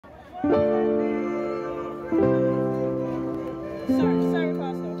Sorry,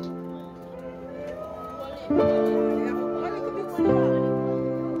 Pastor.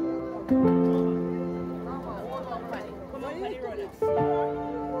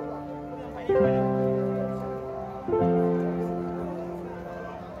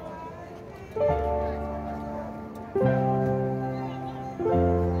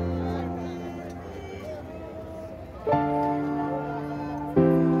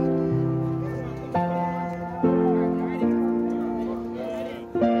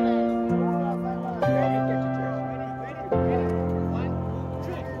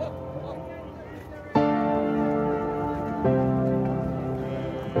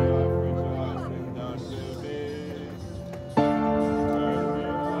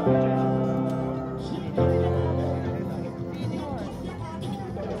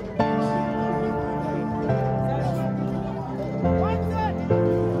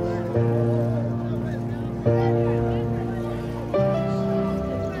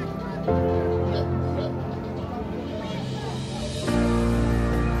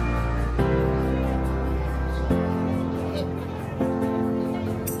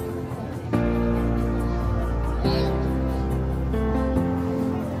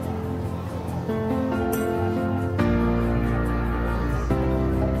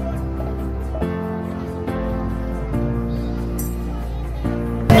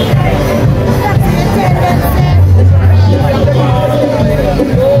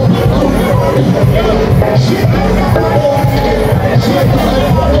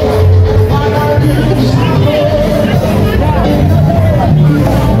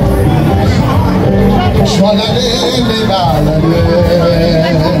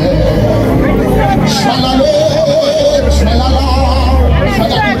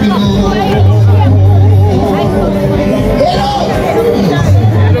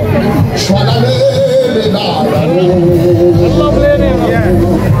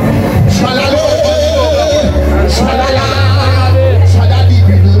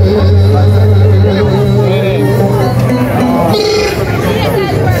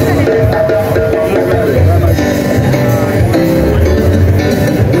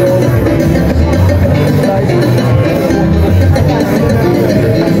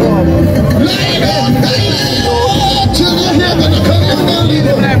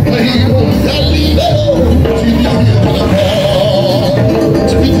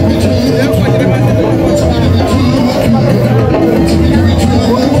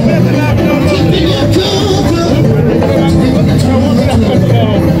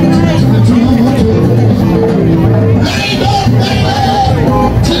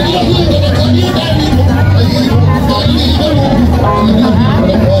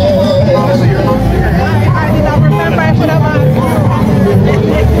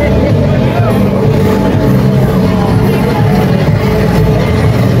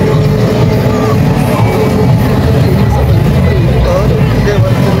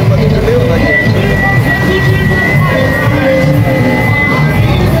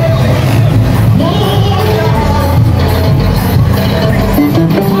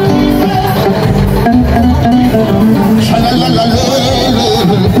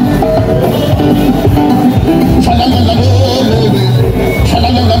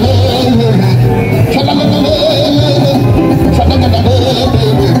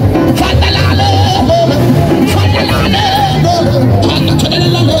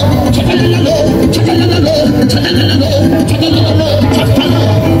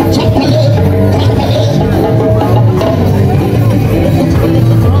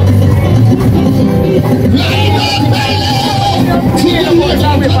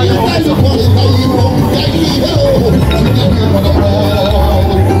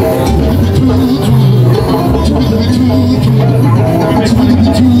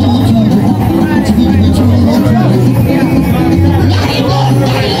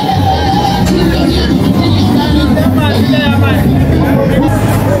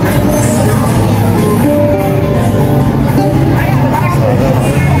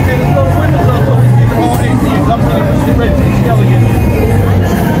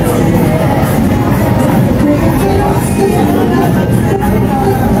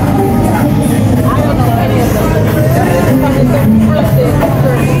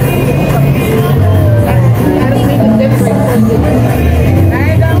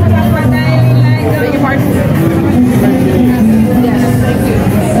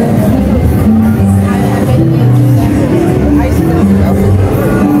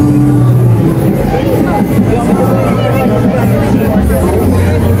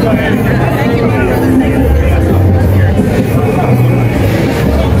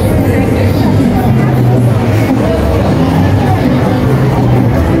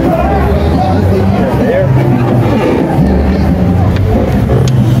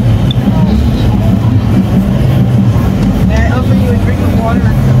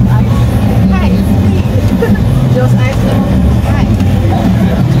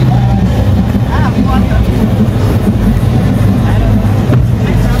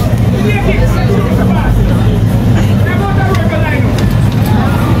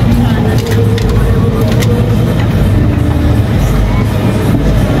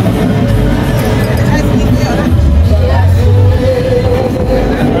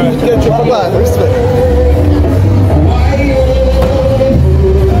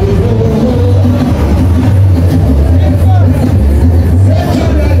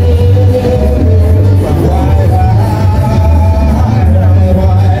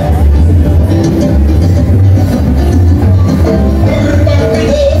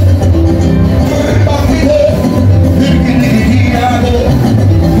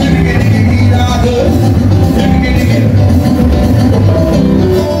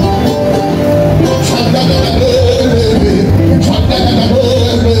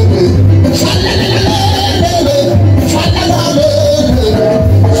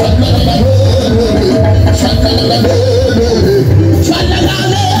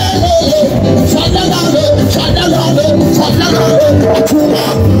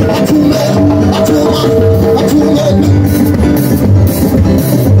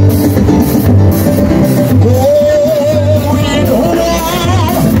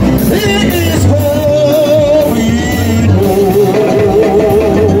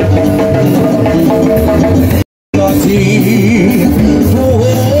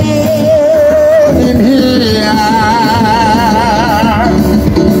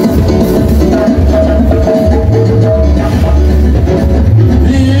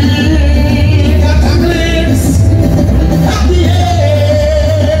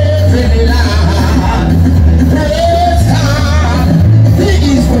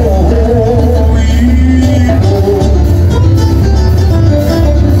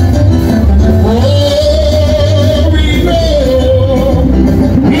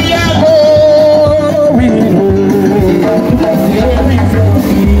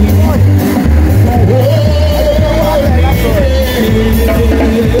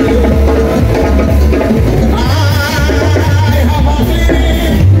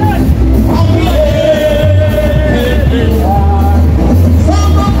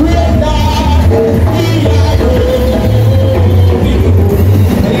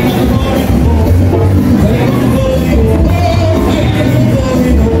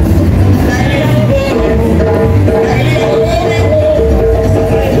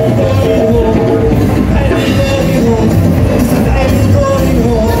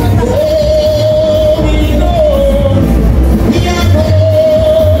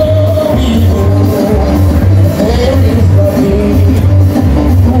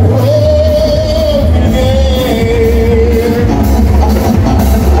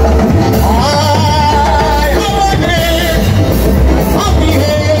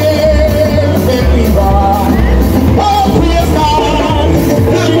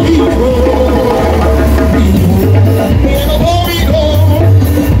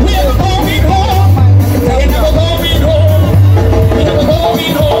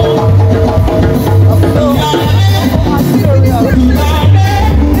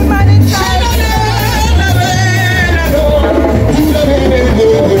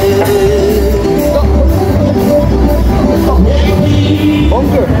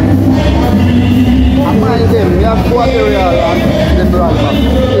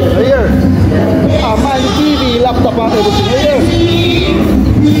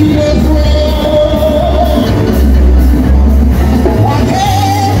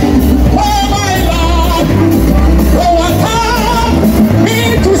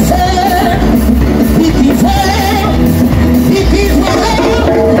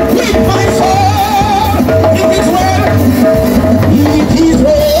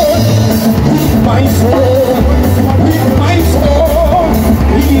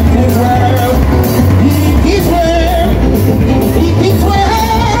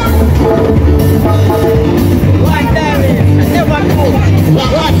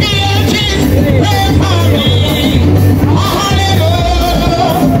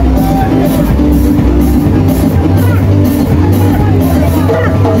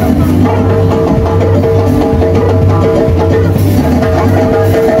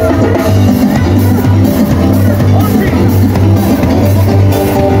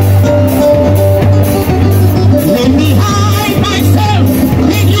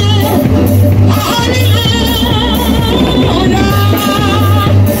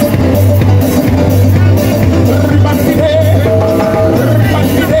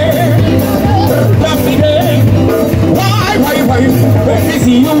 When we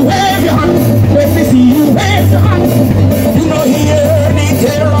see you wave your hand, when we see you wave your hand, you know hear the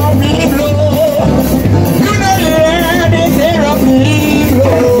terror me blow. You know hear the terror me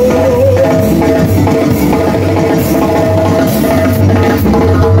blow.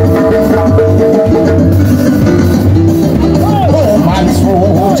 Oh man, so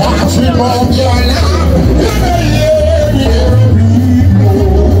touching on your love, you know hear the terror me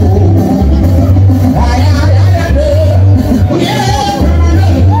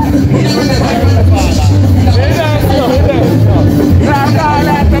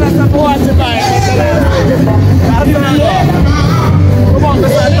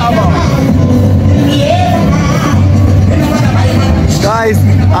Guys,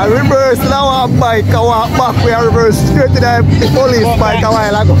 I reverse now our bike, I walk back, we are reverse straight to the police bike a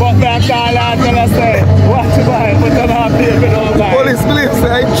while ago. But that call out and I say, watch the bike, but I'm not paying no bike. Police, please,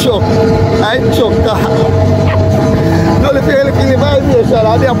 I choke. Don't if you're looking in the vibration,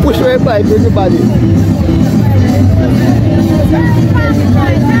 I'll be a push my bike with everybody.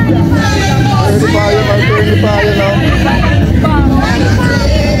 Turn the bar, you know.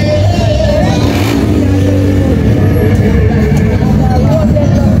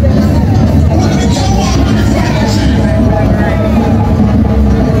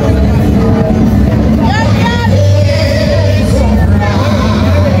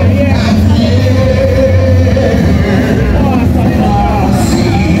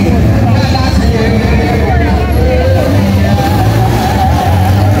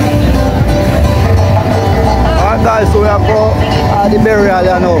 Guys, so we have go the burial,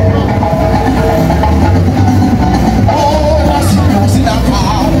 you know.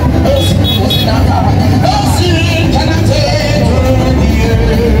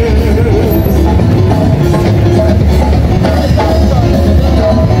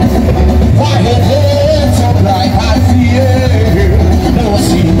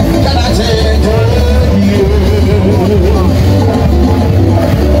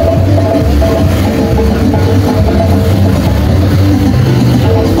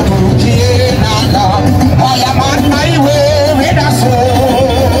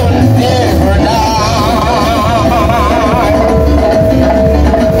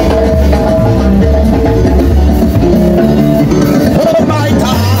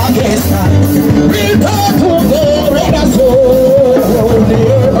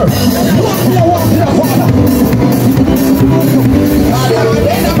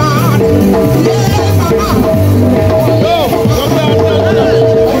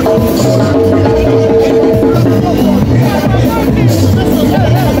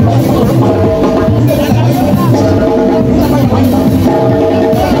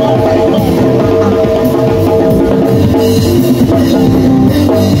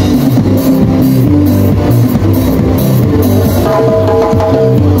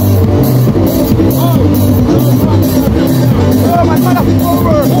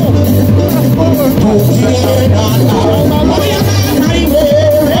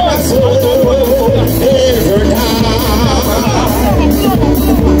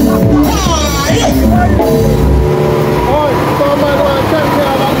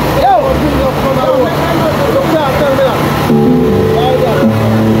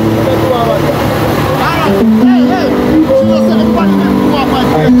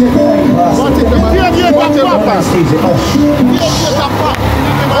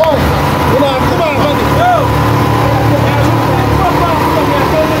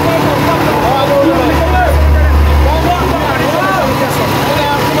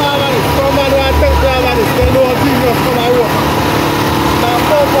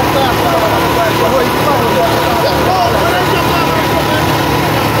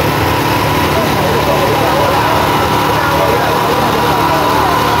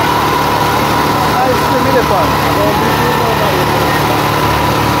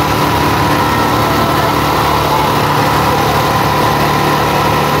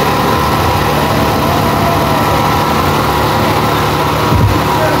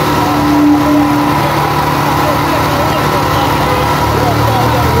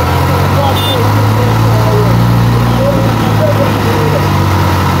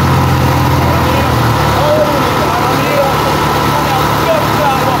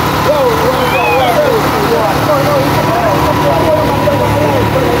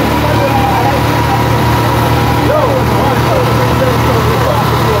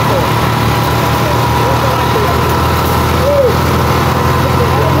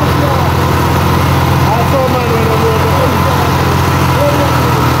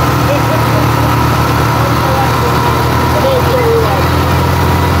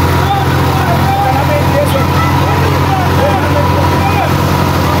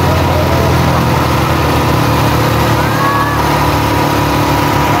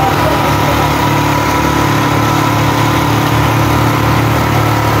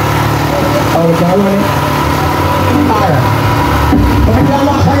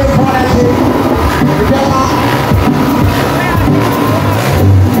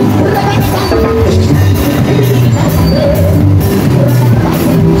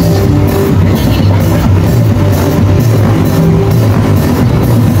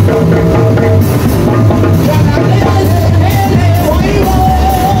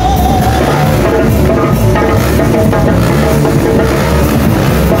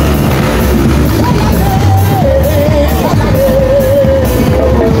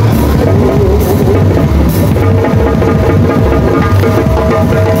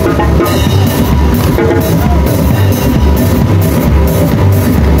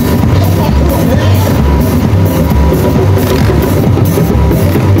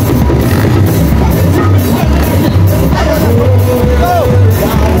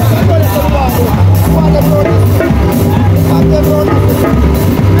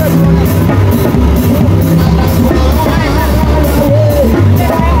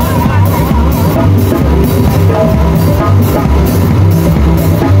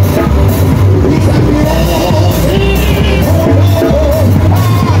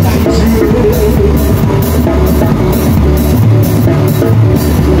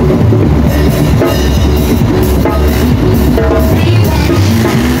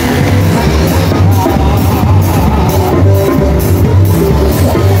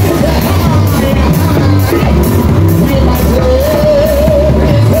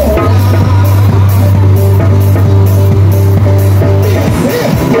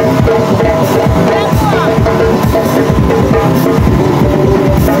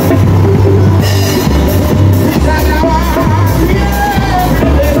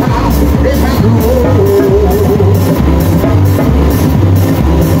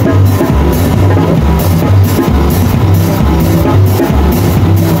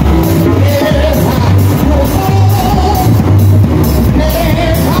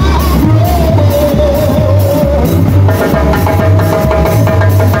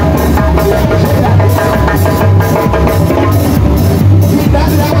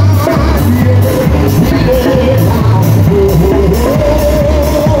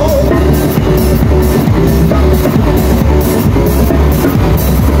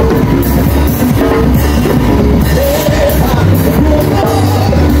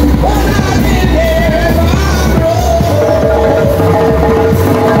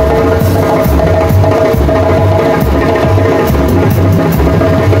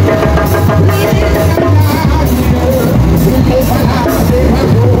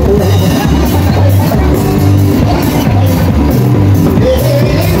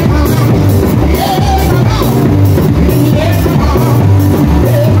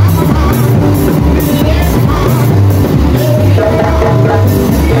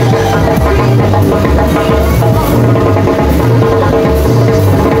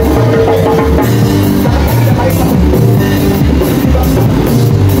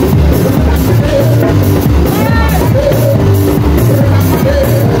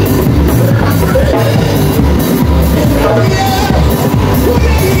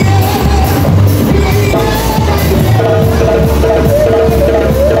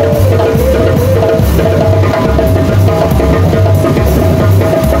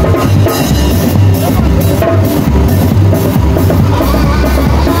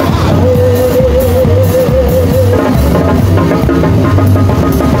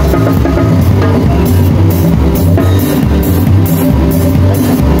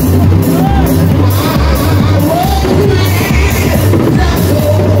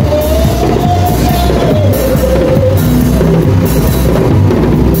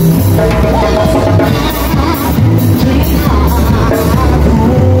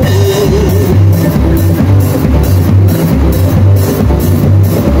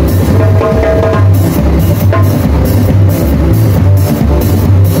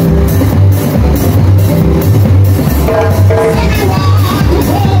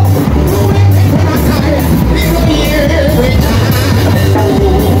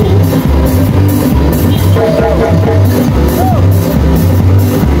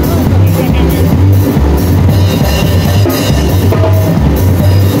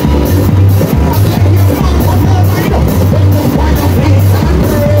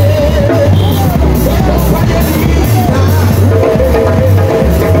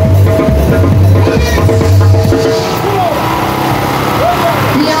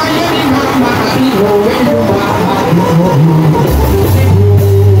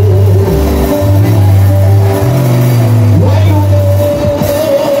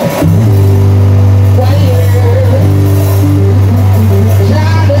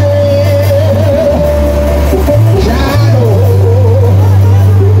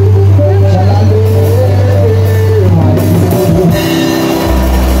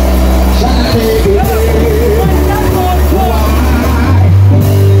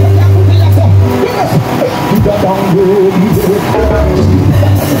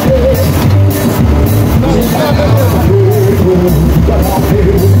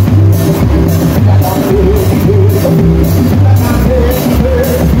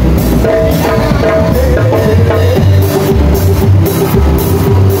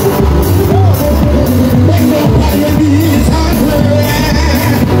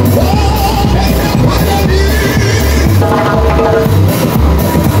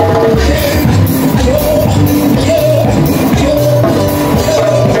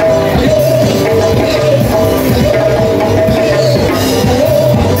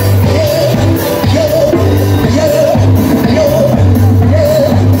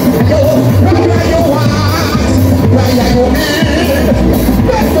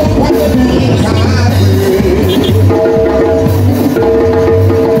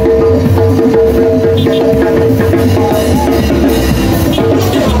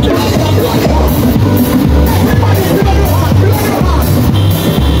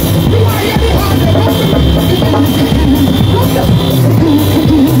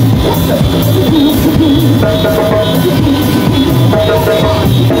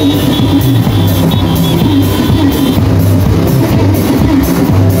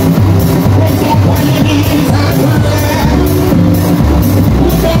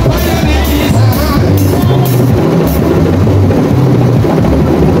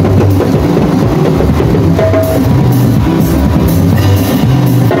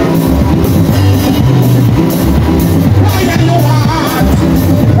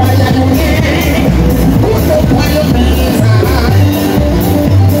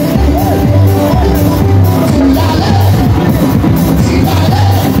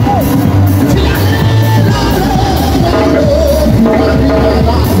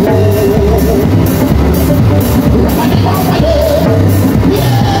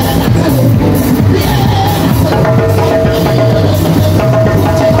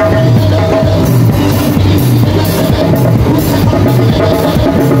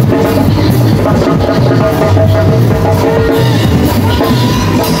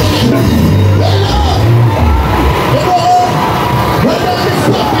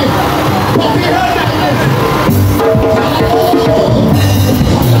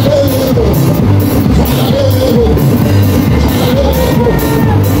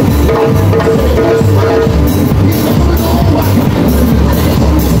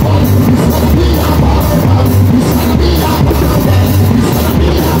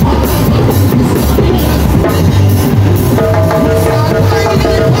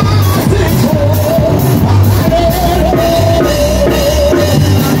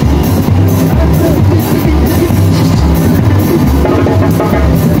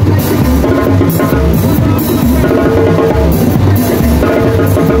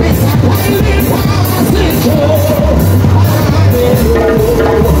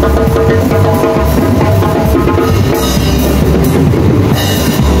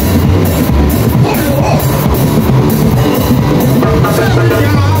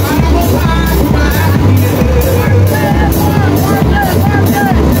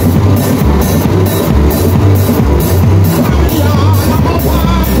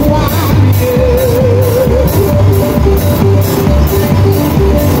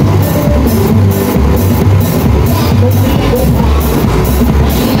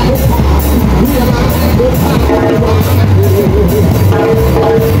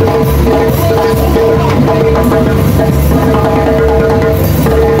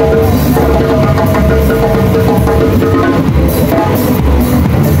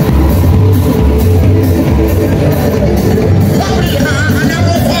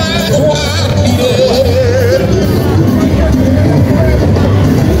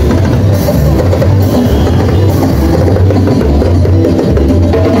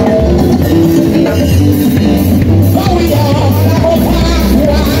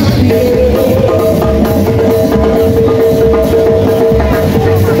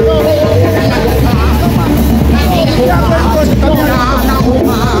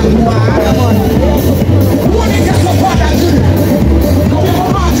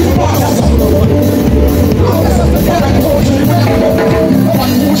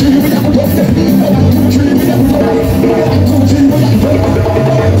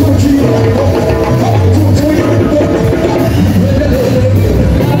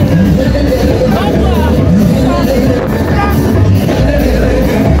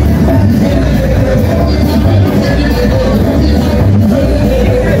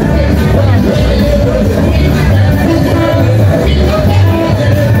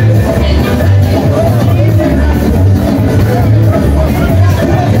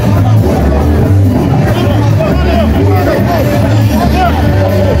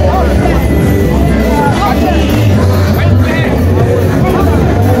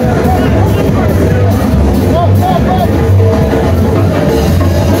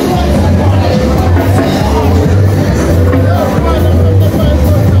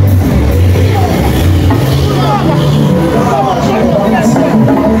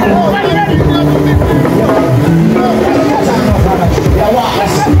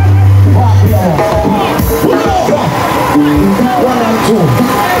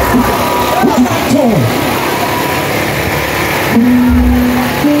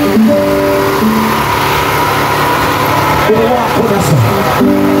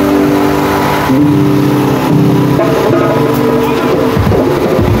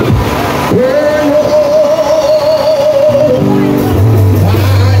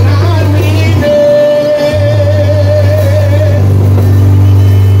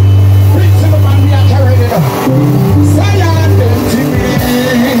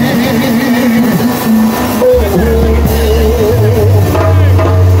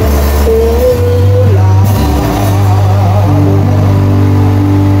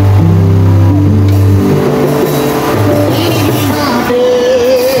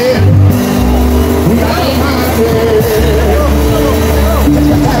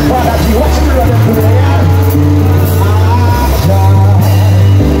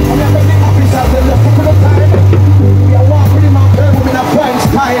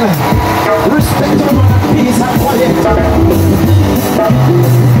 Respect to man, peace and quiet.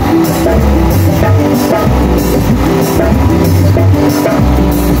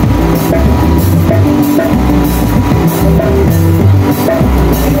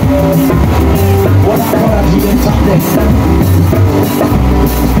 What I'm gonna do in top there.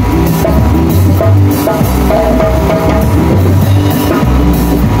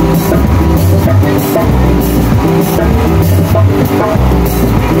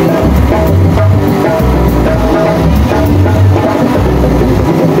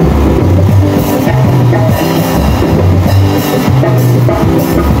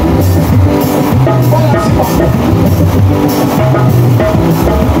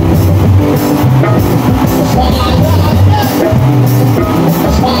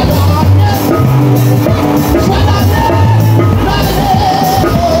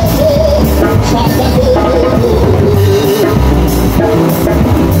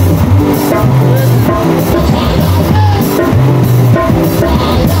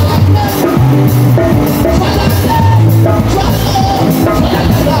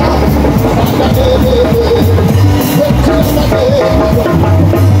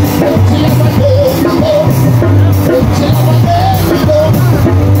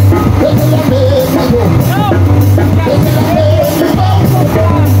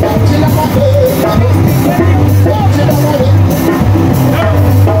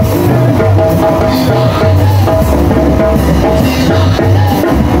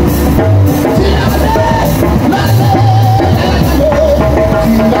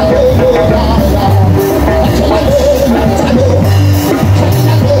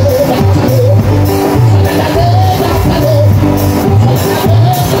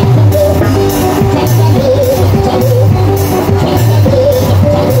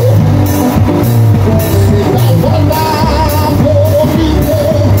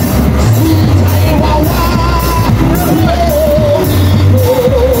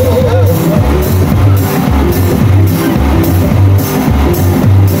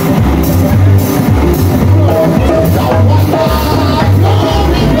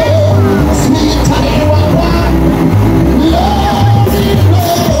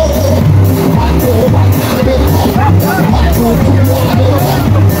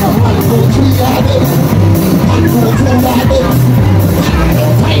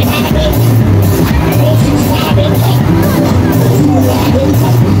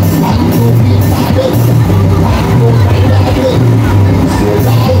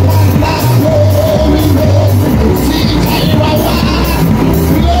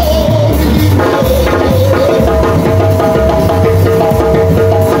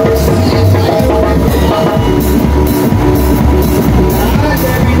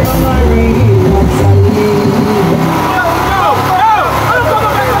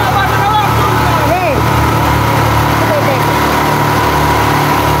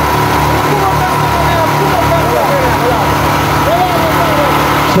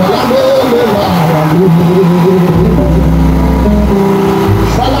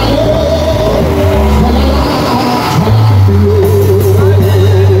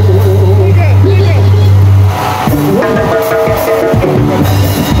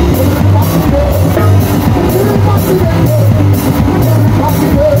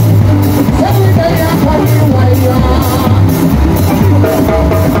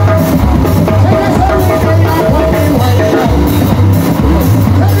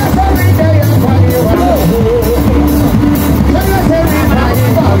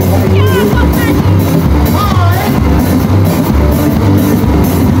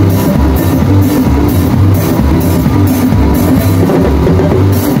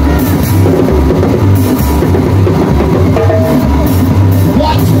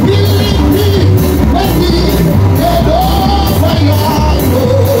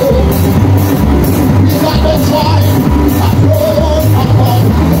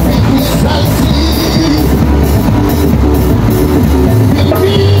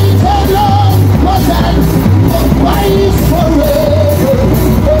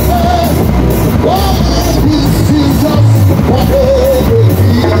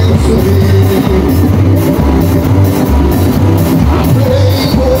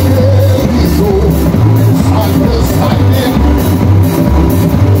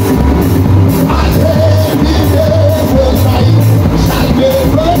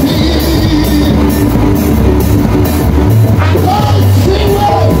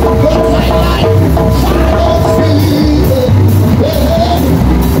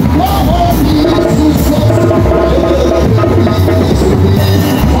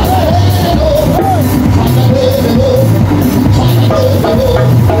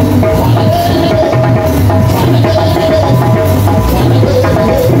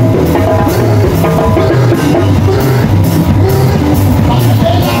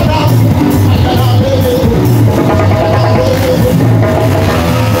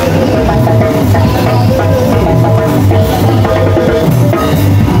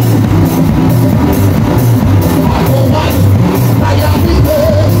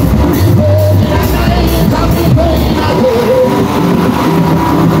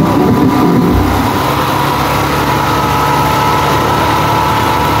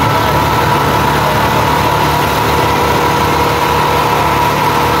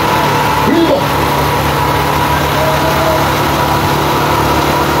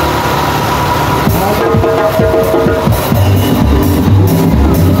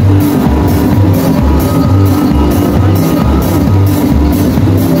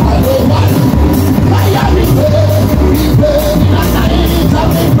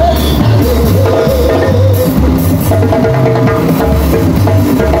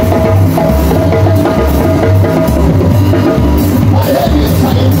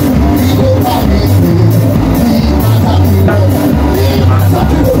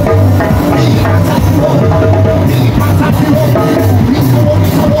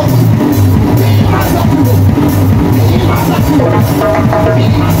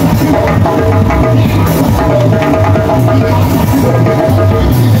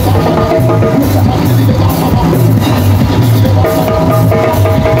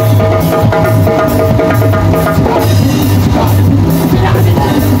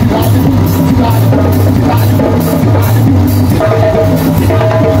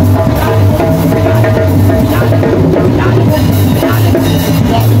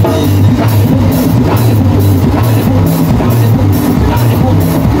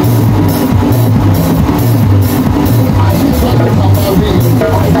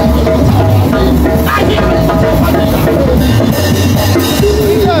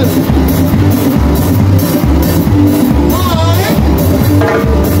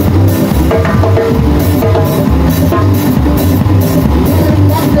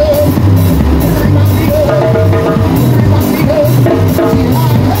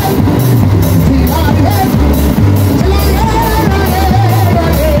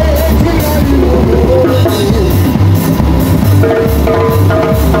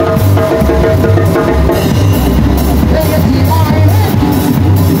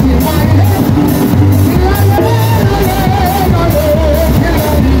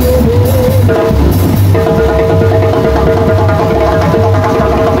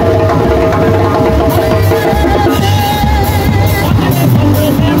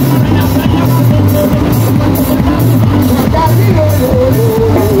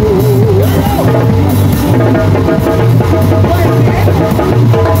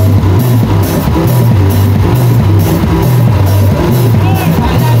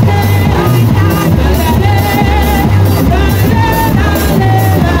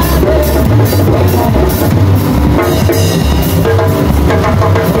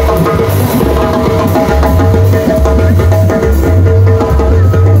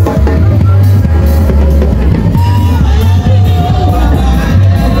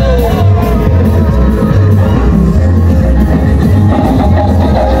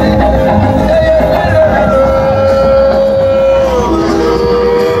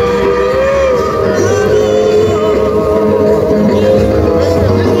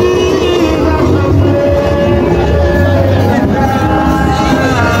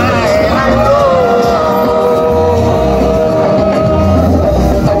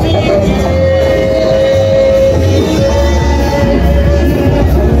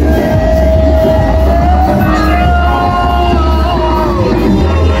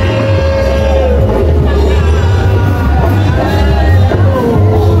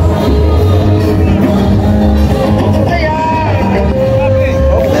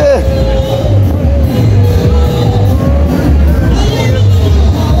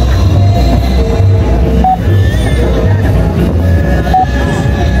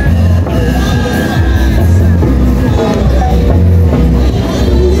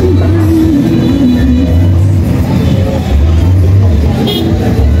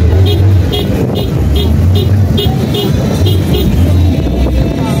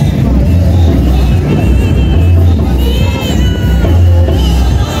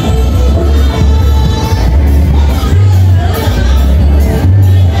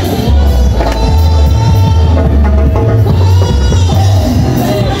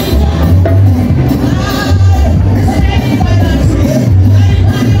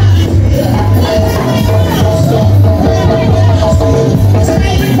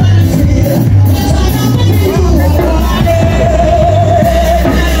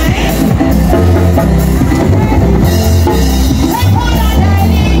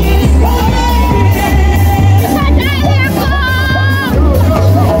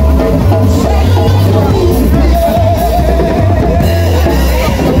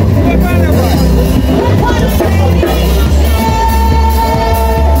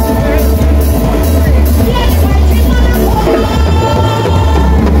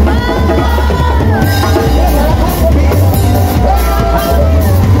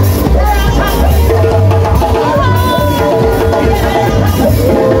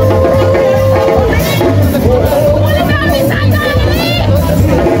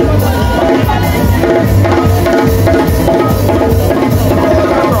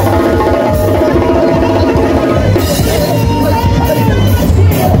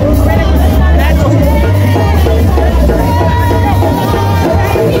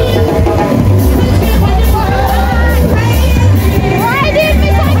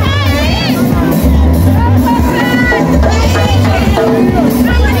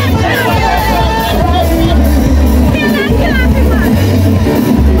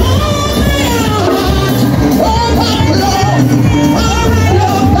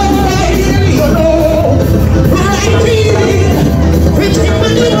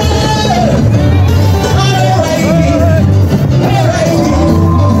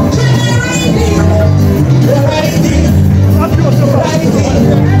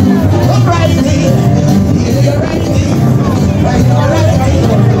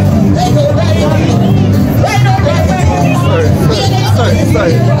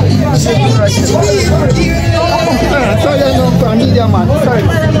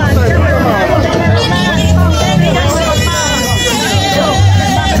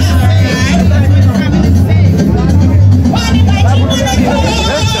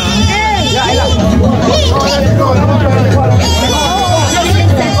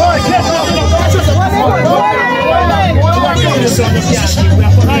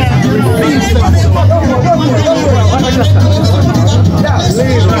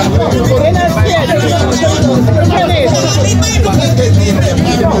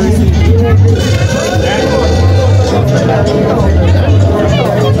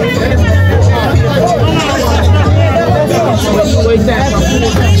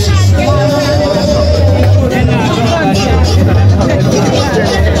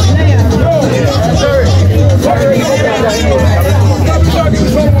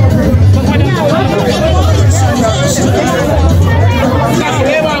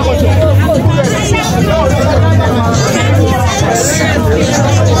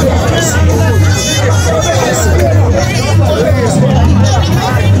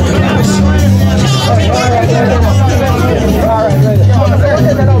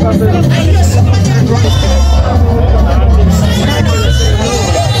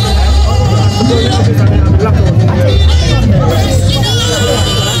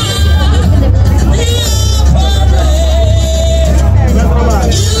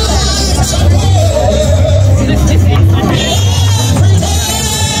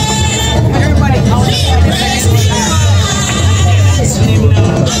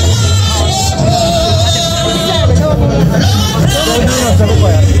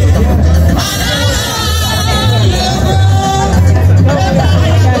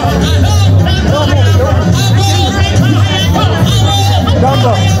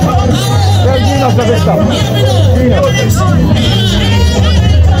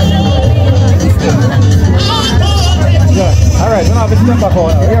 Alright, so now let's step back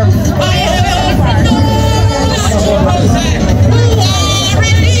over here.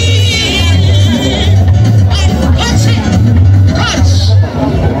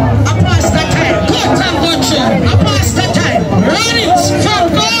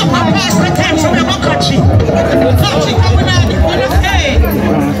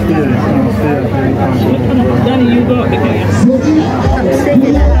 Danny, you go.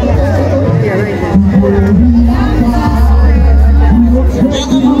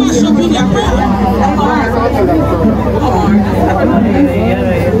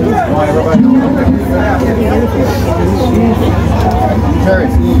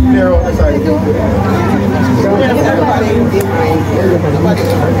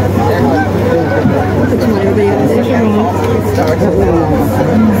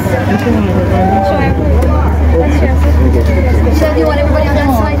 So do you want everybody on that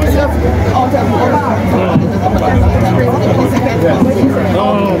side?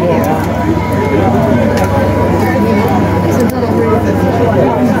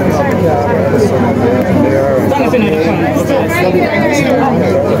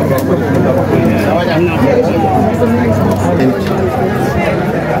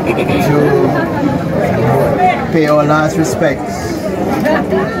 To pay our last respects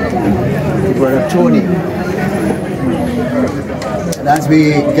to Brother Tony. And as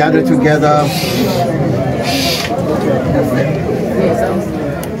we gather together,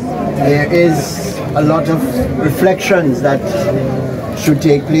 there is a lot of reflections that should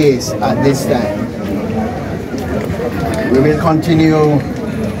take place at this time. We will continue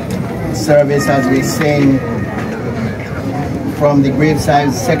service as we sing from the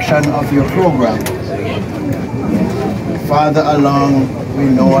Graveside section of your program. Farther along, we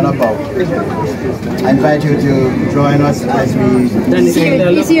know all about. I invite you to join us as we sing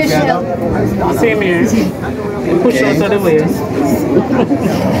together. Same here. Push out of the way.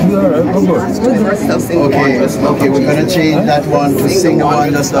 Okay, we're going to change that one to sing the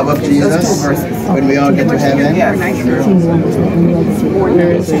wondrous love of Jesus when we all get to heaven.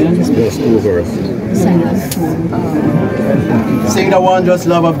 Sing the wondrous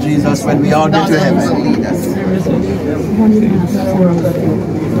love of Jesus when we all get to heaven.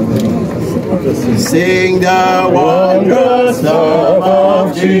 Sing the wondrous love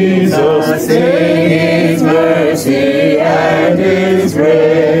of Jesus, sing His mercy and His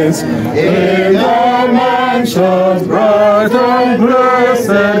grace. In the mansions bright and blessed,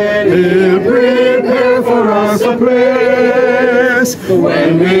 He'll prepare for us a place.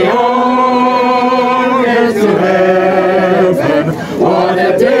 When we all get to heaven, what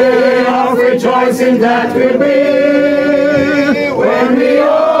a day of rejoicing that will be. When we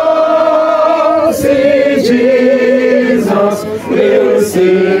all see Jesus, we'll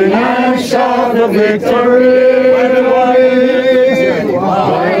sing and shout the victory.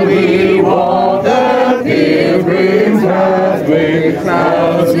 While we walk the pilgrim's pathway,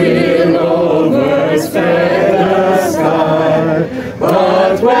 clouds will overspread the sky.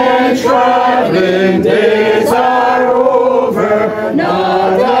 But when traveling days are over,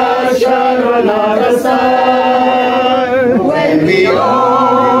 not a shadow, not a sign. When we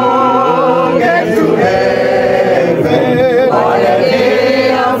all get to heaven, what a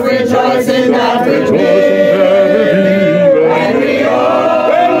day of rejoicing that will be. When we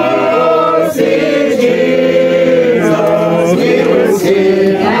all see Jesus, we will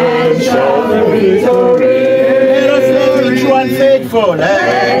sing and shout the victory. Let us know each one faithful.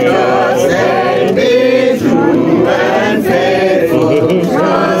 trust and be true and faithful,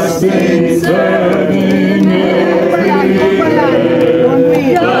 trust in serving every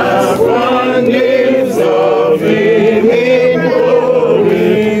day. Just one gives of Him in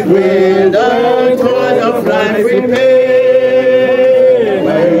glory, will the toil of life repay.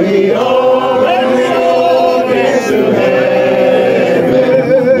 When we all get to heaven,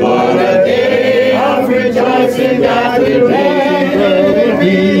 what a day of rejoicing that will be.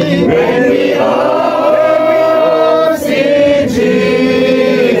 When we all see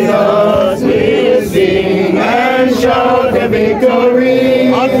Jesus, we'll sing and shout the victory.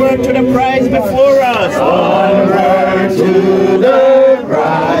 Onward to the prize before us. Onward to the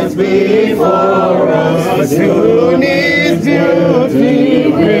prize before us. Soon is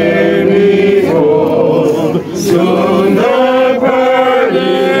beauty very old. Soon the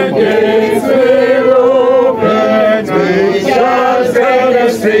pearly gates will open. We shall tread the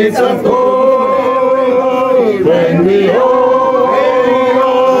streets of gold. When we all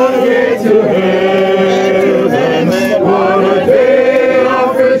get to heaven, what a day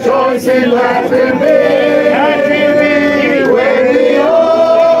of rejoicing that will be. When we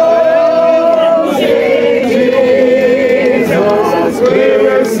all see Jesus, we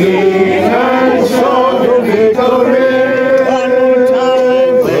will sing and shout the victory. One more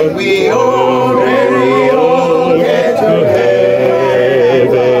time. When we all get to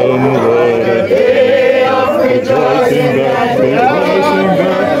heaven, what a day of rejoicing that will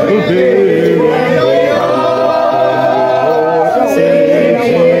be. When we all see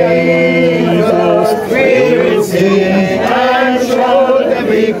Jesus, we will sing and shout the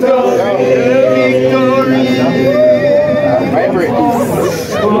victory.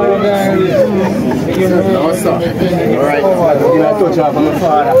 No, sir. All right. You have to touch off on the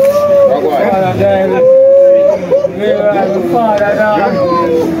father.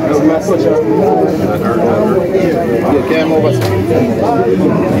 You can't move us.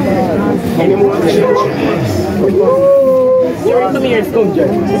 Come here, come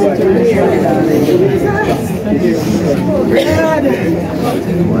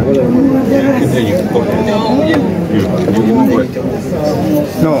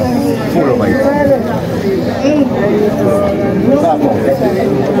No, follow by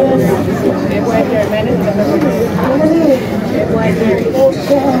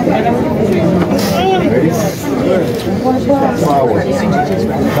forward.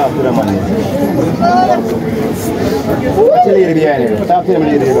 Talk to the man. What's the lady behind you? Talk to the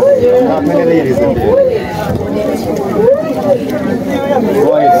lady. Talk to the ladies up there.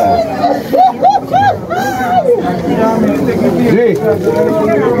 Go ahead.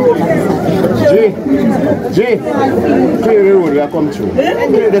 G, clear the road, we are come through.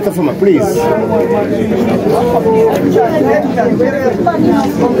 Clear that for me, please.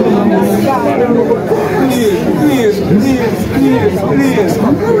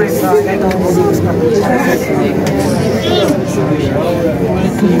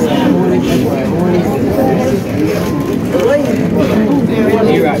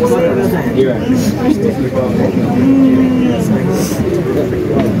 You're right.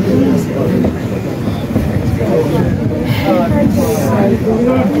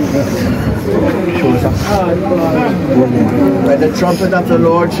 When the trumpet of the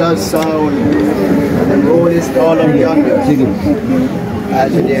Lord shall sound, and the road is called up yonder,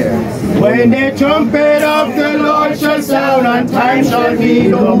 as it is. When the trumpet of the Lord shall sound, and time shall be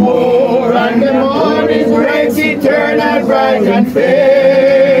no more, and the morning breaks eternal, bright and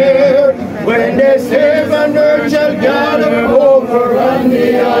fair. When the seven earth shall gather over on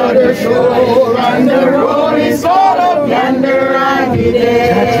the other shore, and the road is called up yonder, and be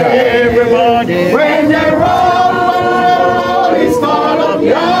there. Everybody, when the road is called up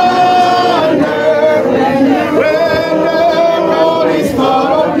yonder, when the road is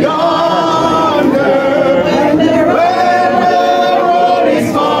called up yonder, when the road is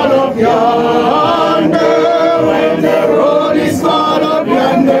called up yonder, when the road is called up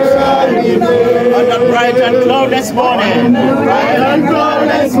yonder, I'll be there. On the bright and cloudless morning, bright and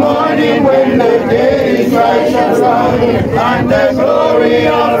cloudless morning, when the day is bright and sunny, and the glory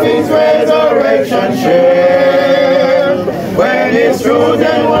of His resurrection share. When His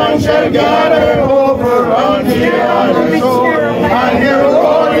chosen one shall gather over on the other shore, and the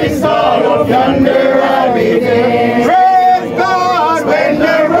road is called up yonder, I'll be there. Praise God, when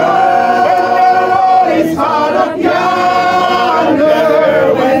the road is called up yonder,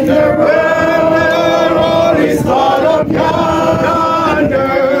 when the road is called up yonder,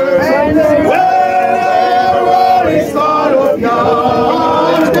 when the road is called up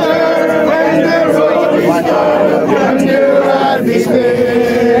yonder, when the road is called up yonder, I'll be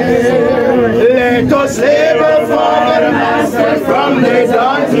there.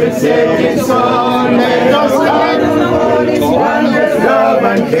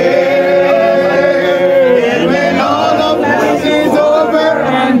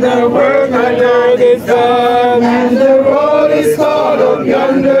 with them. And the road is called up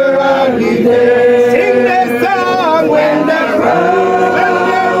yonder, I'll be there. Sing this song When the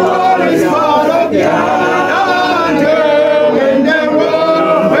road is called up yonder, when the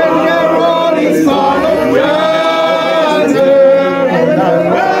road is called up yonder, when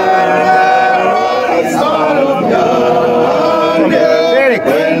the road is called up yonder,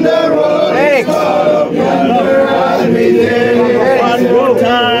 when the road is called up yonder, I'll be there. One more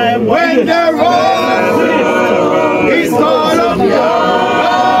time. When the road is called up yonder,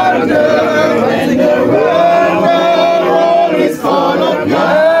 when the road is called up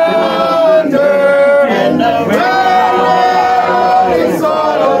yonder, and the road is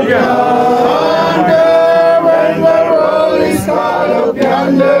called up yonder, when the road is called up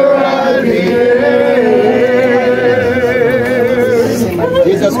yonder, I'll be there.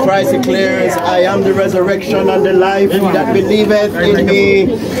 Jesus Christ declares, I am the resurrection and the life. That believeth in me,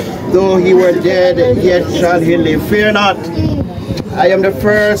 though he were dead, yet shall he live. Fear not. I am the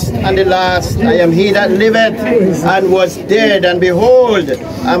first and the last. I am he that liveth and was dead, and behold,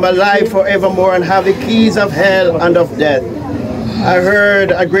 I am alive forevermore, and have the keys of hell and of death. I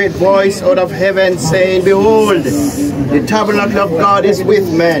heard a great voice out of heaven saying, Behold, the tabernacle of God is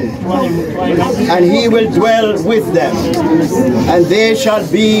with men, and he will dwell with them, and they shall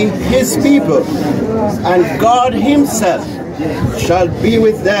be his people, and God himself shall be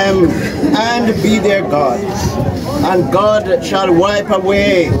with them and be their God. And God shall wipe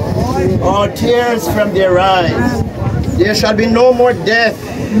away all tears from their eyes. There shall be no more death,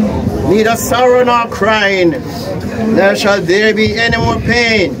 neither sorrow nor crying, neither shall there be any more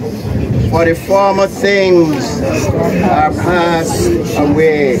pain, for the former things are passed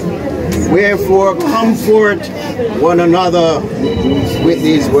away. Wherefore comfort one another with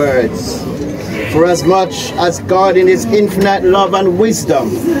these words. For as much as God in his infinite love and wisdom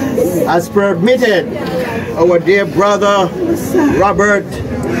has permitted our dear brother Robert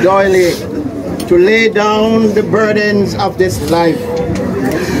Doyley to lay down the burdens of this life,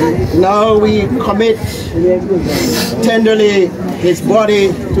 now we commit tenderly his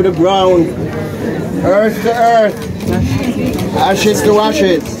body to the ground, earth to earth, ashes to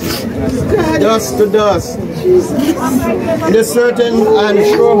ashes, dust to dust, in the certain and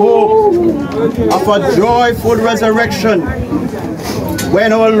sure hope of a joyful resurrection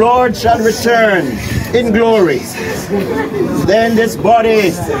when our Lord shall return in glory. Then this body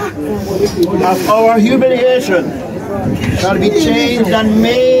of our humiliation shall be changed and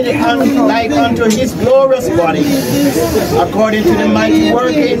made like unto his glorious body, according to the mighty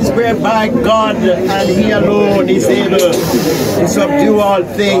workings whereby God and he alone is able to subdue all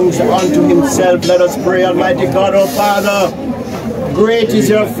things unto himself. Let us pray. Almighty God, our Father, great is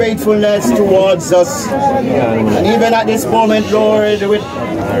your faithfulness towards us. And even at this moment, Lord, with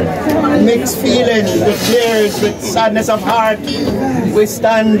mixed feelings, with tears, with sadness of heart, we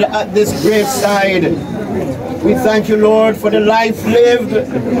stand at this graveside. We thank you, Lord, for the life lived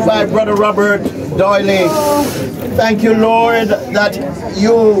by Brother Robert Doyley. Thank you, Lord, that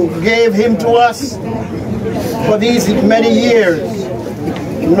you gave him to us for these many years.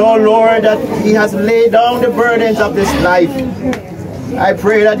 Know, Lord, that he has laid down the burdens of this life. I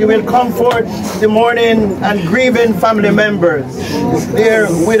pray that you will comfort the mourning and grieving family members, dear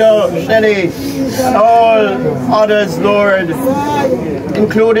widow Shelley, and all others, Lord,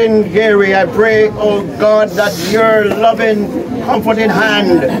 including Gary. I pray, oh God, that your loving, comforting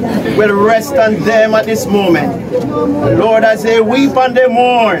hand will rest on them at this moment. Lord, as they weep and they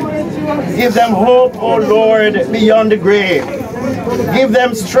mourn, give them hope, oh Lord, beyond the grave. Give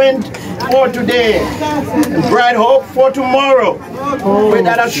them strength for today and bright hope for tomorrow, with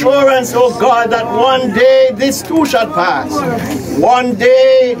that assurance, oh God, that one day this too shall pass. One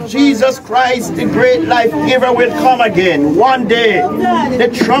day Jesus Christ, the great life giver, will come again. One day the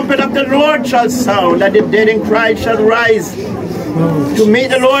trumpet of the Lord shall sound, and the dead in Christ shall rise to meet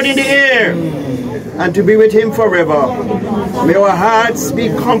the Lord in the air and to be with him forever. May our hearts be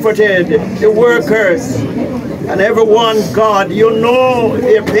comforted, the workers and everyone, God, you know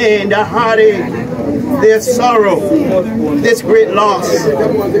their pain, their heartache, their sorrow, this great loss.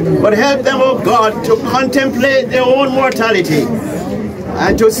 But help them, oh God, to contemplate their own mortality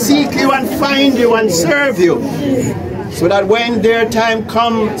and to seek you and find you and serve you, so that when their time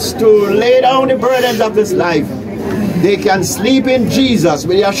comes to lay down the burdens of this life, they can sleep in Jesus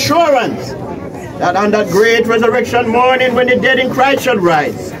with the assurance that on that great resurrection morning, when the dead in Christ shall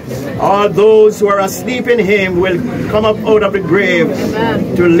rise, all those who are asleep in him will come up out of the grave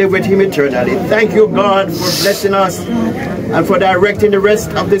to live with him eternally. Thank you, God, for blessing us and for directing the rest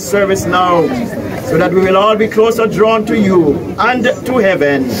of this service now. so that we will all be closer drawn to you and to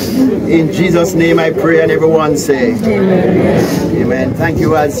heaven. In Jesus' name I pray, and everyone say amen. Amen. Thank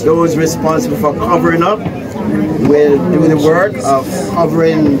you. As those responsible for covering up will do the work of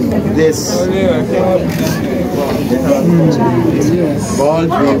covering this vault,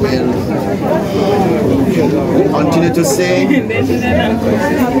 we will continue to sing.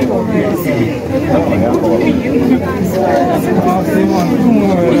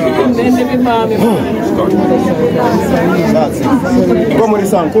 Come with the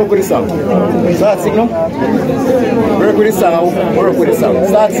song, come with the song. Start singing, no? Work with the song, work with the song.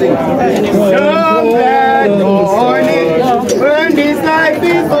 Start singing. Some glad morning when this life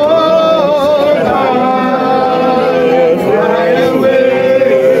is over, fly away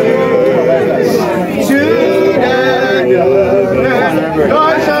to that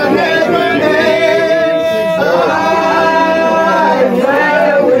God shall never end. Fly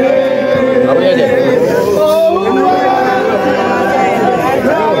away.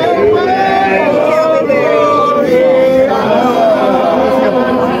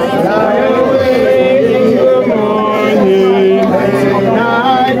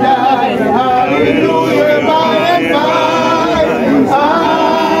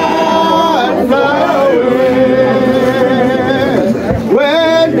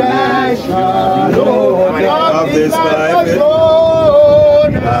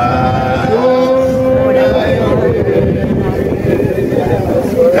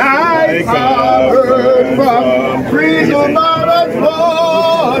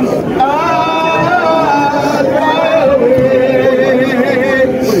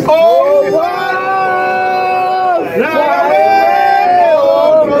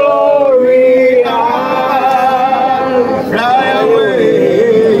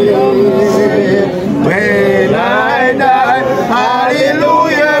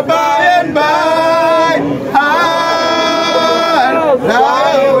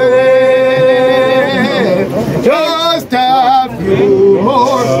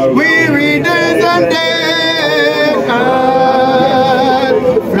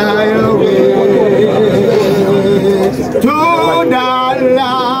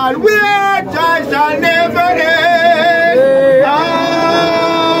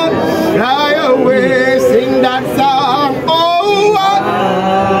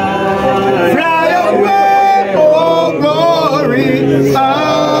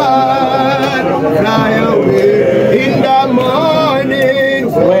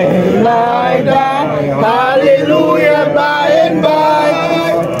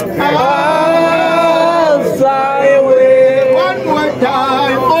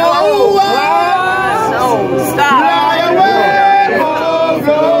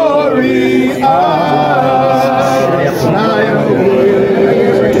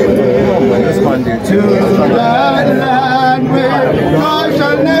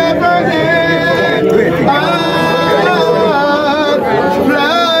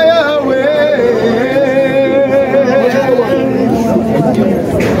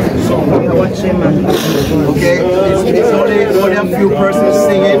 Okay, it's only a few persons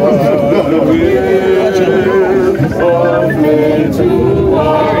singing.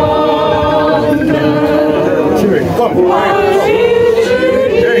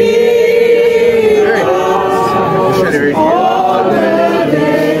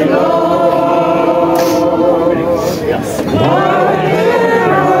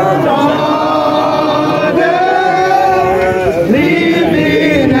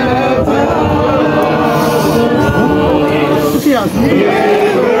 Yeah.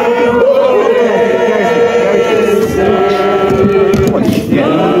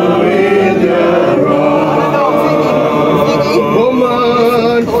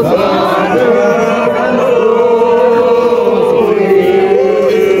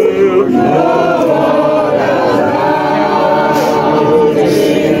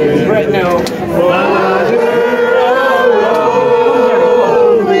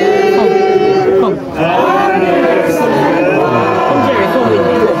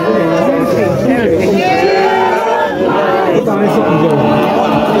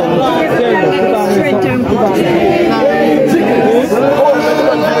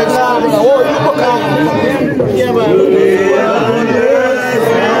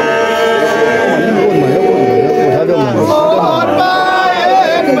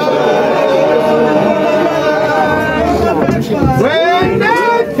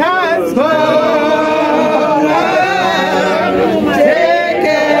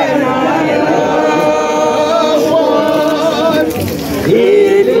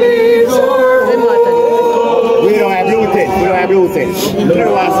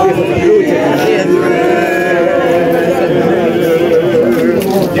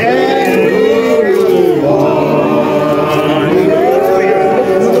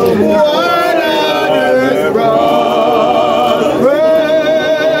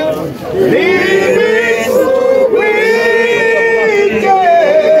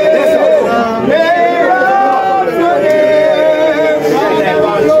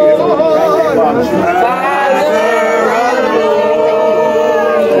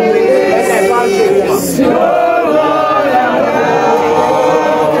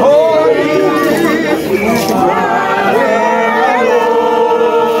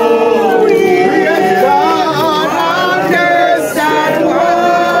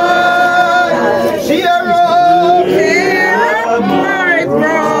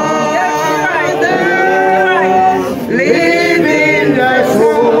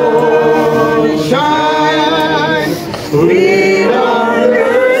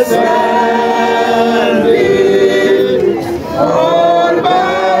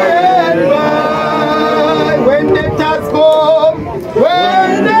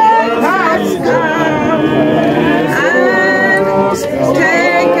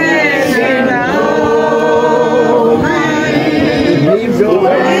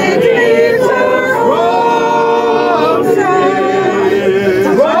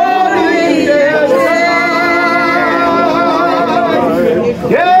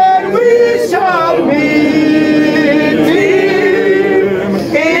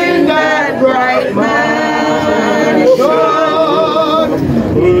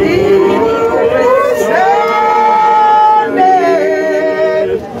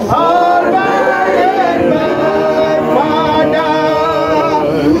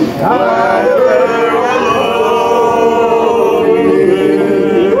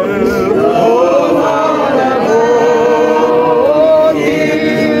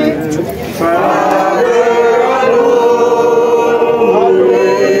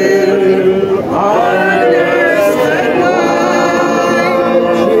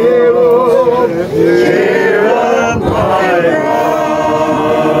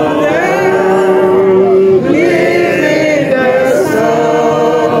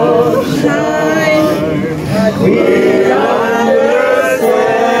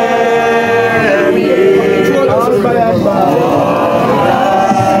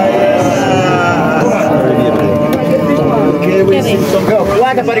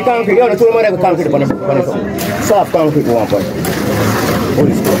 Water for the concrete. You know, two more concrete on the soft concrete one point.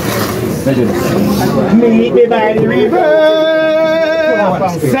 Meet me by the river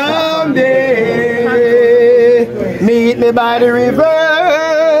someday. Meet me by the river,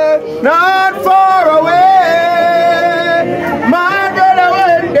 not far away. My brother,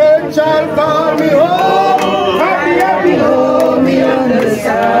 one day shall call me home. Happy, happy home, me on the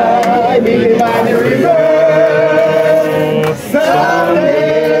side. Meet me by the river.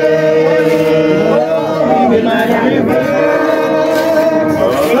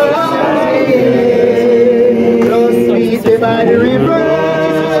 By the river,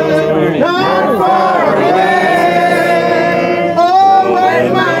 not far away. Oh,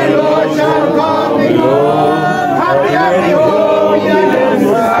 when my Lord shall call me home, happy, happy home, yes,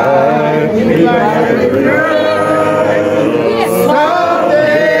 by the river.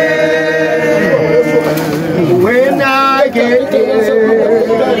 Someday, when I get there,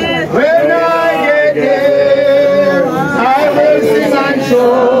 I will sing and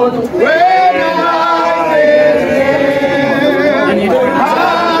shout.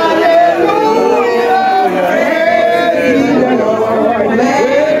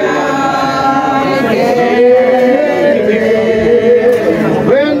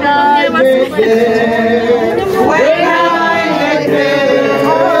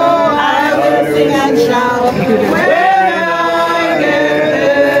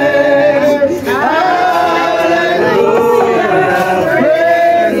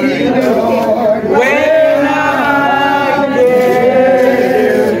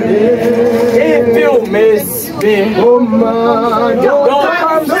 Oh man, don't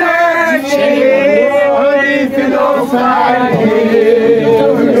come searching, and if you don't find me,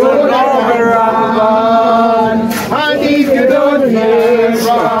 don't longer run. And if you don't hear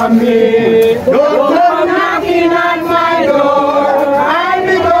from me, don't come knocking at my door. I'll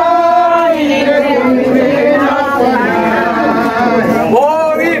be gone in the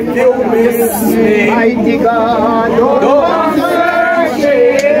oh, if you miss me, mighty God, don't come searching.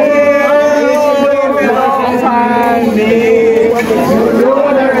 Me, you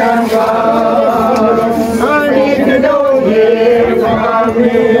know that I'm God, and if you don't hear from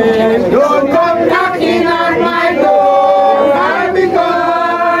me, don't come knocking on my door. I'll be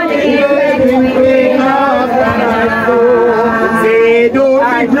gone in the twinkling of an eye. Say,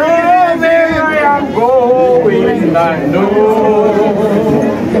 don't be know where I am going, I know.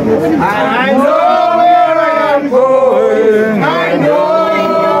 I know where I am going, I know.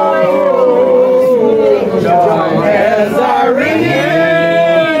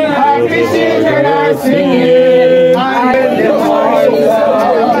 Singing, I'm in the morning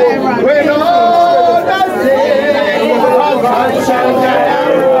when all the saints of God shall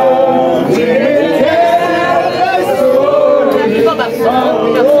gather around. We will tell the story of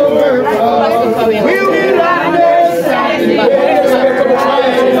overcome. We will understand the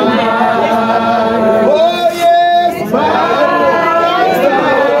oh yes,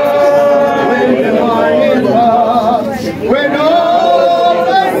 when the morning comes, when all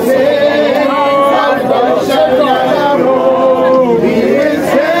the saints we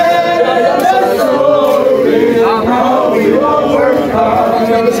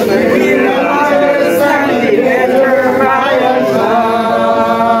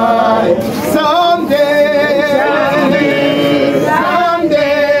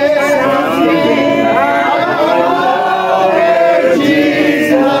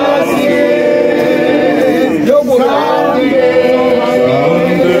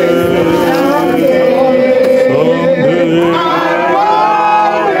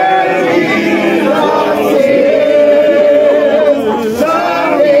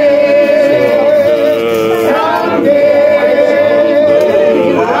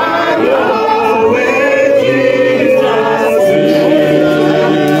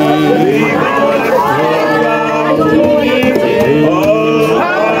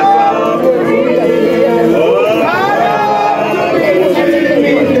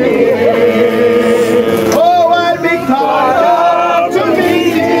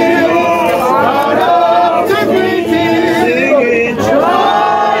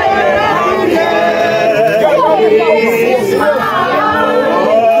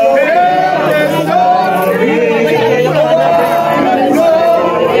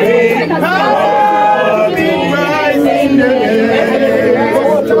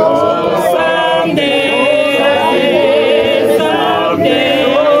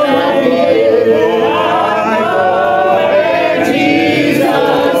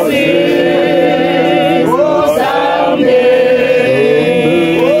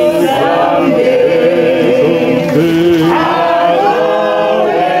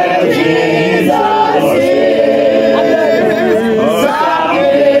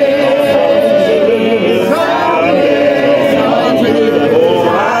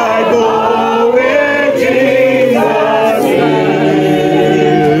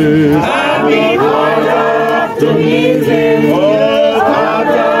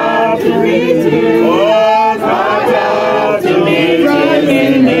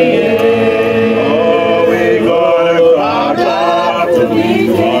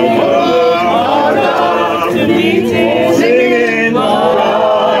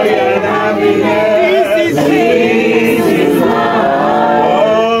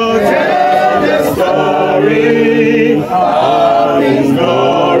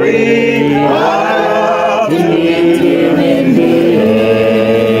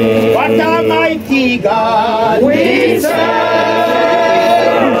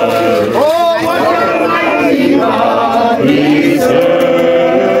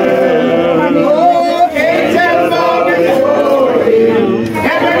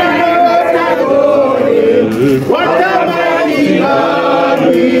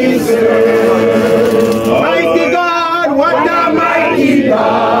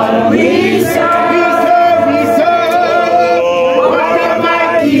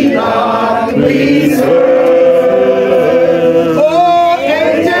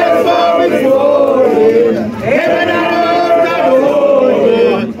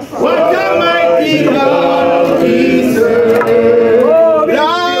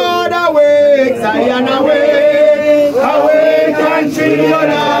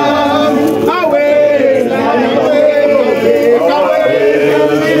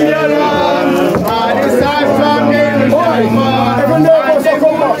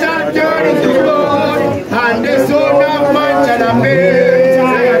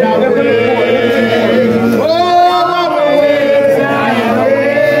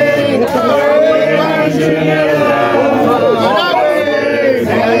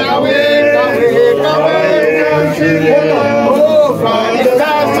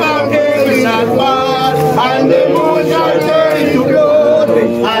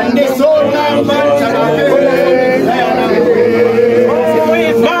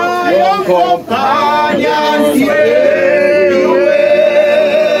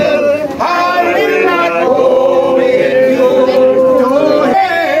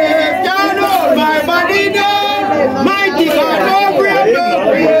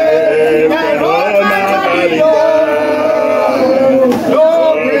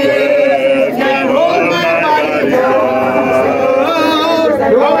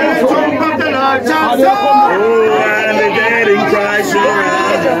soul. and the dead in Christ shall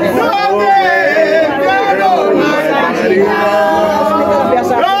rise. No grave can hold my body down.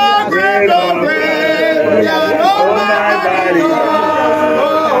 No grave can hold my body down.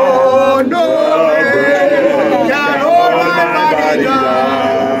 Oh, no grave can hold my body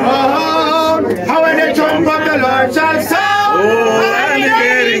down. How when the trump of the Lord shall sound, and the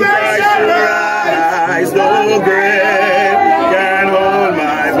dead in Christ shall rise. No grave can hold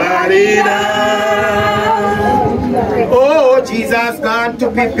my body down. oh, Jesus gone to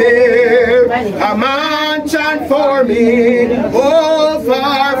prepare a mansion for me. Oh,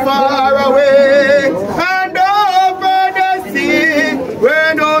 far, far away and over the sea,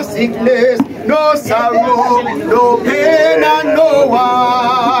 where no sickness, no sorrow, no pain and no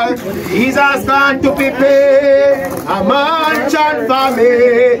war. Jesus gone to prepare a mansion for me.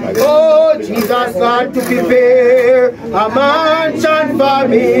 Oh, Jesus gone to prepare a mansion for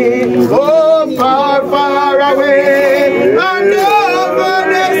me. Oh, far, far away and over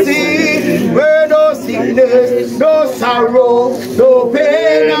the sea, where no sickness, no sorrow, no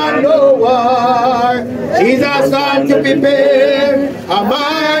pain and no war. Jesus gone to prepare a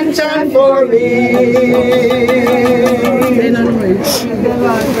mansion for me.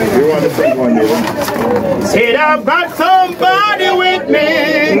 You want to sing one, you want? Said I've got somebody with me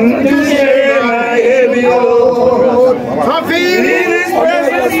to share my heavy load. I'm feeling His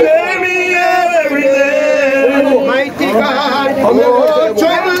presence me every day. Mighty God, oh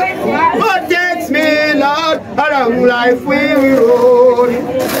trouble, but takes me, Lord, along life weary road.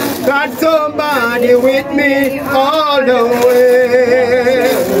 Got somebody with me all the way.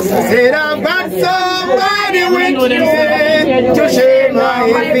 Said I've got somebody with me to share my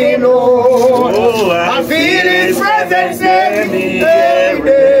heavy load. I feel His presence every day.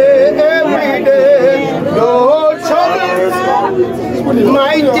 No trouble,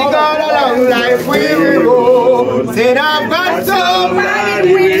 mighty God, along life weary road. Said I've got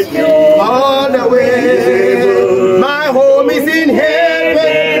somebody with you all the way. My home is in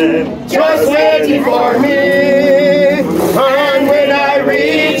heaven, just waiting for me. And when I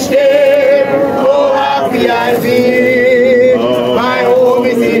reach there, oh happy I feel. My home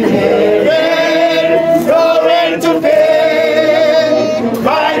is in heaven, no rent to pay.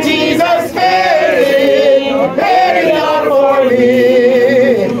 My Jesus paid it all for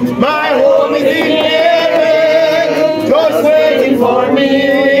me. My home is in heaven, just waiting for me.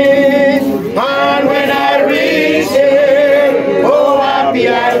 And when I reach there, oh happy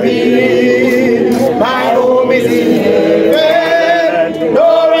I feel. My home is in heaven,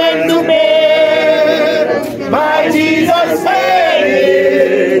 no rent to pay. My Jesus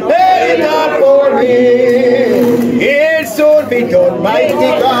paid it all for me. It soon be done, mighty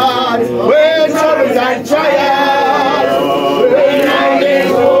God, when troubles and trials, when I get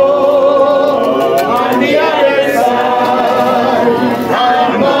home on the other side,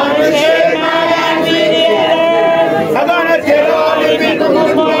 I'm gonna shake my hands in the air. I'm gonna tell all the people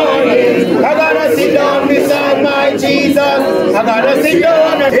good morning. I'm gonna sit down beside my Jesus. I'm gonna sit down.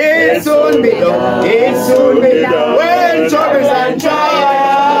 It soon be done. It soon be done. When troubles and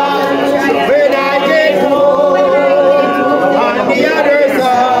trials, when I get home on the other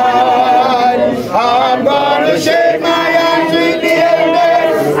side, I'm gonna shake my hands with the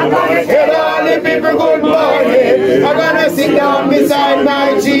elders. I'm gonna tell all the people good morning. I'm gonna sit down beside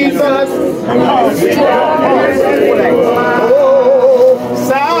my Jesus. Oh,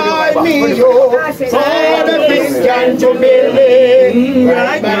 side me, yo, for the Christian to believe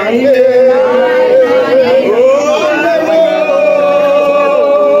right by me.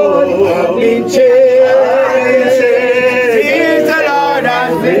 Oh, I've been changed. Since the Lord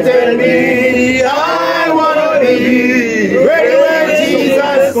has visited me, I wanna be ready when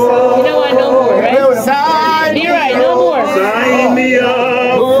Jesus goes. You know what? No more, right? Sign You're right, no more. Sign me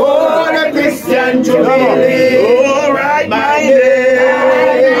up. for the Christian to believe. Oh, right my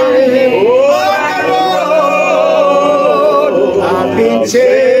name. Oh, I've been changed.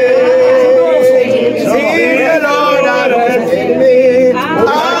 See the Lord has visited me. I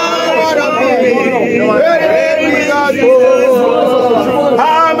wanna be ready when Jesus goes.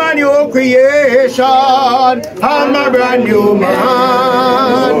 I'm a new creation. I'm a brand new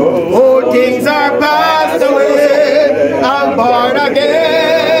man. All things are passed away. I'm born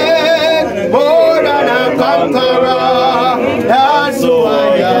again. More than a conqueror. That's who I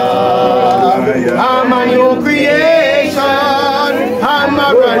am. I'm a new creation. I'm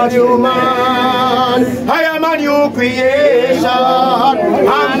a brand new man. I am a new creation.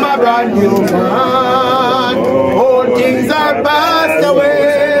 I'm a brand new man. All things are passed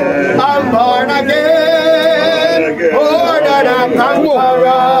away. I'm born again. More than a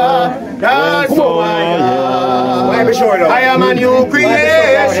conqueror. That's soul. I am a new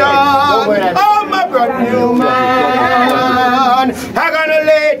creation. I'm a brand new man. I'm gonna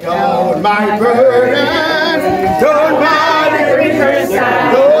lay down my burden. Don't bother me,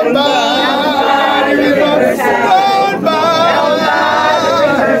 don't bother me, don't bother.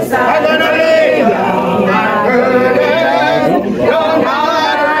 I'm gonna lay down my burden. Don't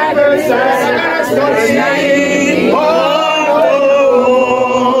bother me, I'm gonna stop singing.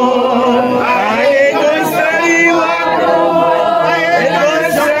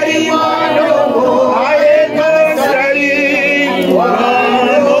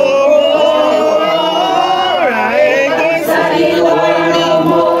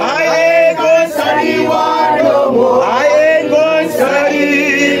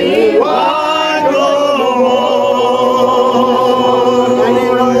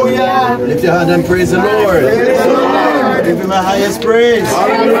 Lift your hand and praise the Lord. Give him the highest praise.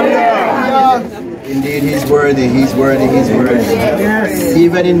 Indeed, he's worthy, he's worthy, he's worthy.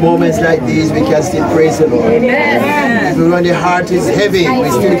 Even in moments like these, we can still praise the Lord. Even when the heart is heavy, we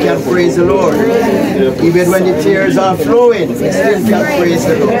still can praise the Lord. Even when the tears are flowing, we still can praise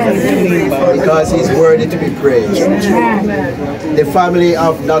the Lord. Because he's worthy to be praised. The family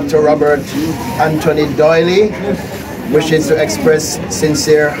of Dr. Robert Anthony Doyley wishes to express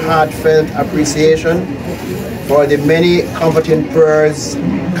sincere, heartfelt appreciation for the many comforting prayers,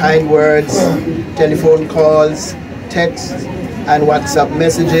 kind words, telephone calls, texts, and WhatsApp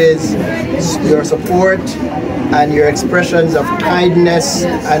messages, your support, and your expressions of kindness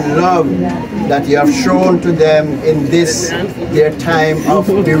and love that you have shown to them in this, their time of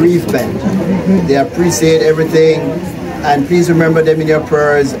bereavement. They appreciate everything, and please remember them in your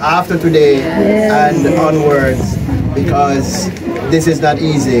prayers after today and onwards, because this is not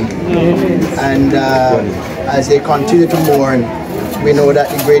easy. And as they continue to mourn, we know that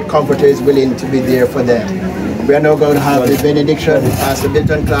the great Comforter is willing to be there for them. We are now going to have the benediction. Pastor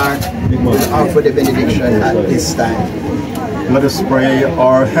Milton Clark will offer the benediction at this time. Let us pray.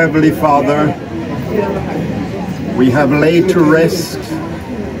 Our Heavenly Father, we have laid to rest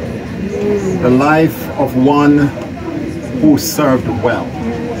the life of one who served well.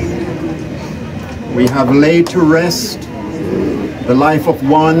 We have laid to rest the life of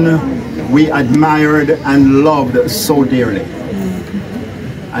one we admired and loved so dearly.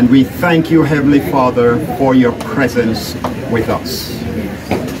 And we thank you, Heavenly Father, for your presence with us.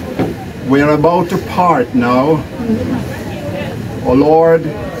 We are about to part now. Oh Lord,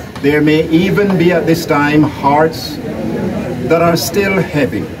 there may even be at this time hearts that are still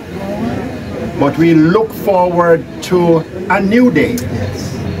heavy. But we look forward to a new day,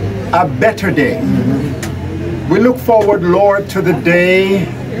 a better day. We look forward, Lord, to the day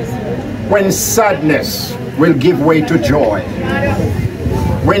when sadness will give way to joy,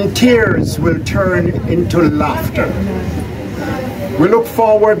 when tears will turn into laughter. We look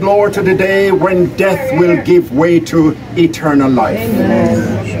forward, Lord, to the day when death will give way to eternal life.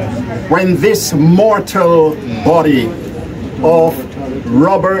 When this mortal body of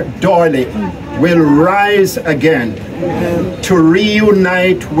Robert Doyley will rise again to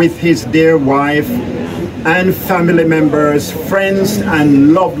reunite with his dear wife and family members, friends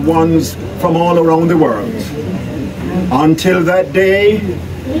and loved ones from all around the world. Until that day,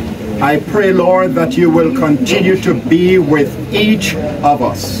 I pray, Lord, that you will continue to be with each of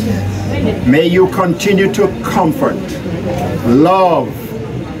us. May you continue to comfort, love,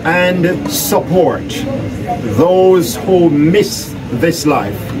 and support those who miss this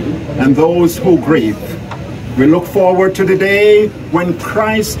life and those who grieve. We look forward to the day when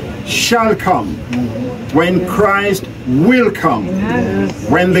Christ shall come, when Christ will come,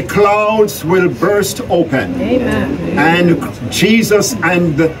 when the clouds will burst open, and Jesus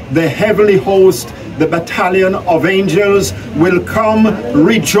and the heavenly host, the battalion of angels, will come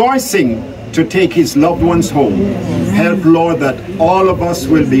rejoicing to take his loved ones home. Help, Lord, that all of us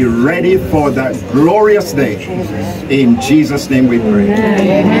will be ready for that glorious day. In Jesus' name we pray.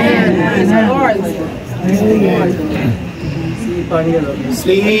 Amen.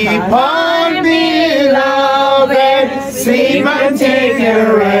 Sleep on, beloved, sleep and take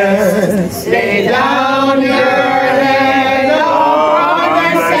your rest. Lay down your head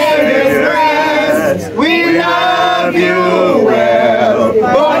upon the Savior's breast. We love you well,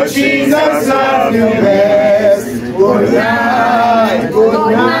 but Jesus loves you best. Good night,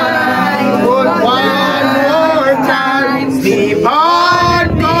 good night, good one more time. Sleep on,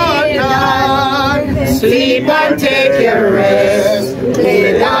 good night, sleep and take your rest.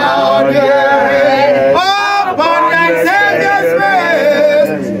 Lay down your head upon that Savior's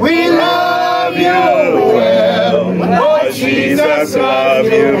breast. We love you well, but Jesus loves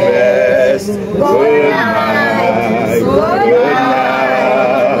you best. first. Good night. Good night.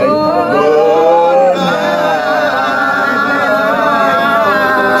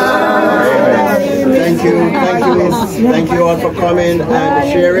 Thank you all for coming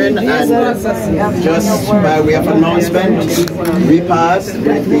and sharing. And just by way of announcement, we pass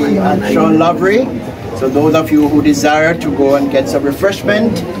with the Sean Lovery. So those of you who desire to go and get some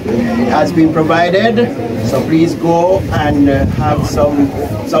refreshment, it has been provided. So please go and have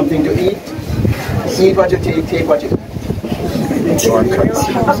something to eat. Eat what you take what you eat.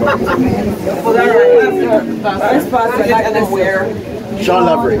 Sean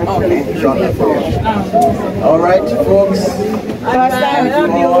Lovery. Sean Lovery. All right, folks.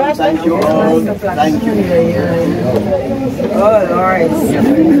 Thank you all. Thank you. Oh, Lord.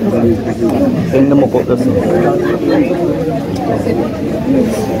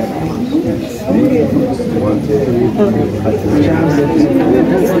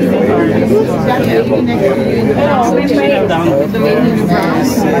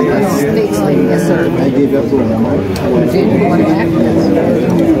 I give you a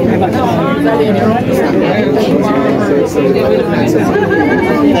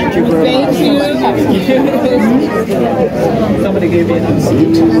Thank you very much. Thank you. Somebody gave me a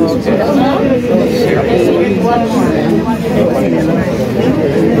seat.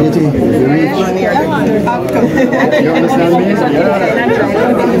 You understand me?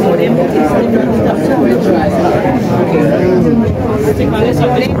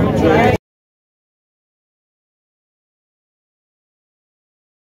 Yeah.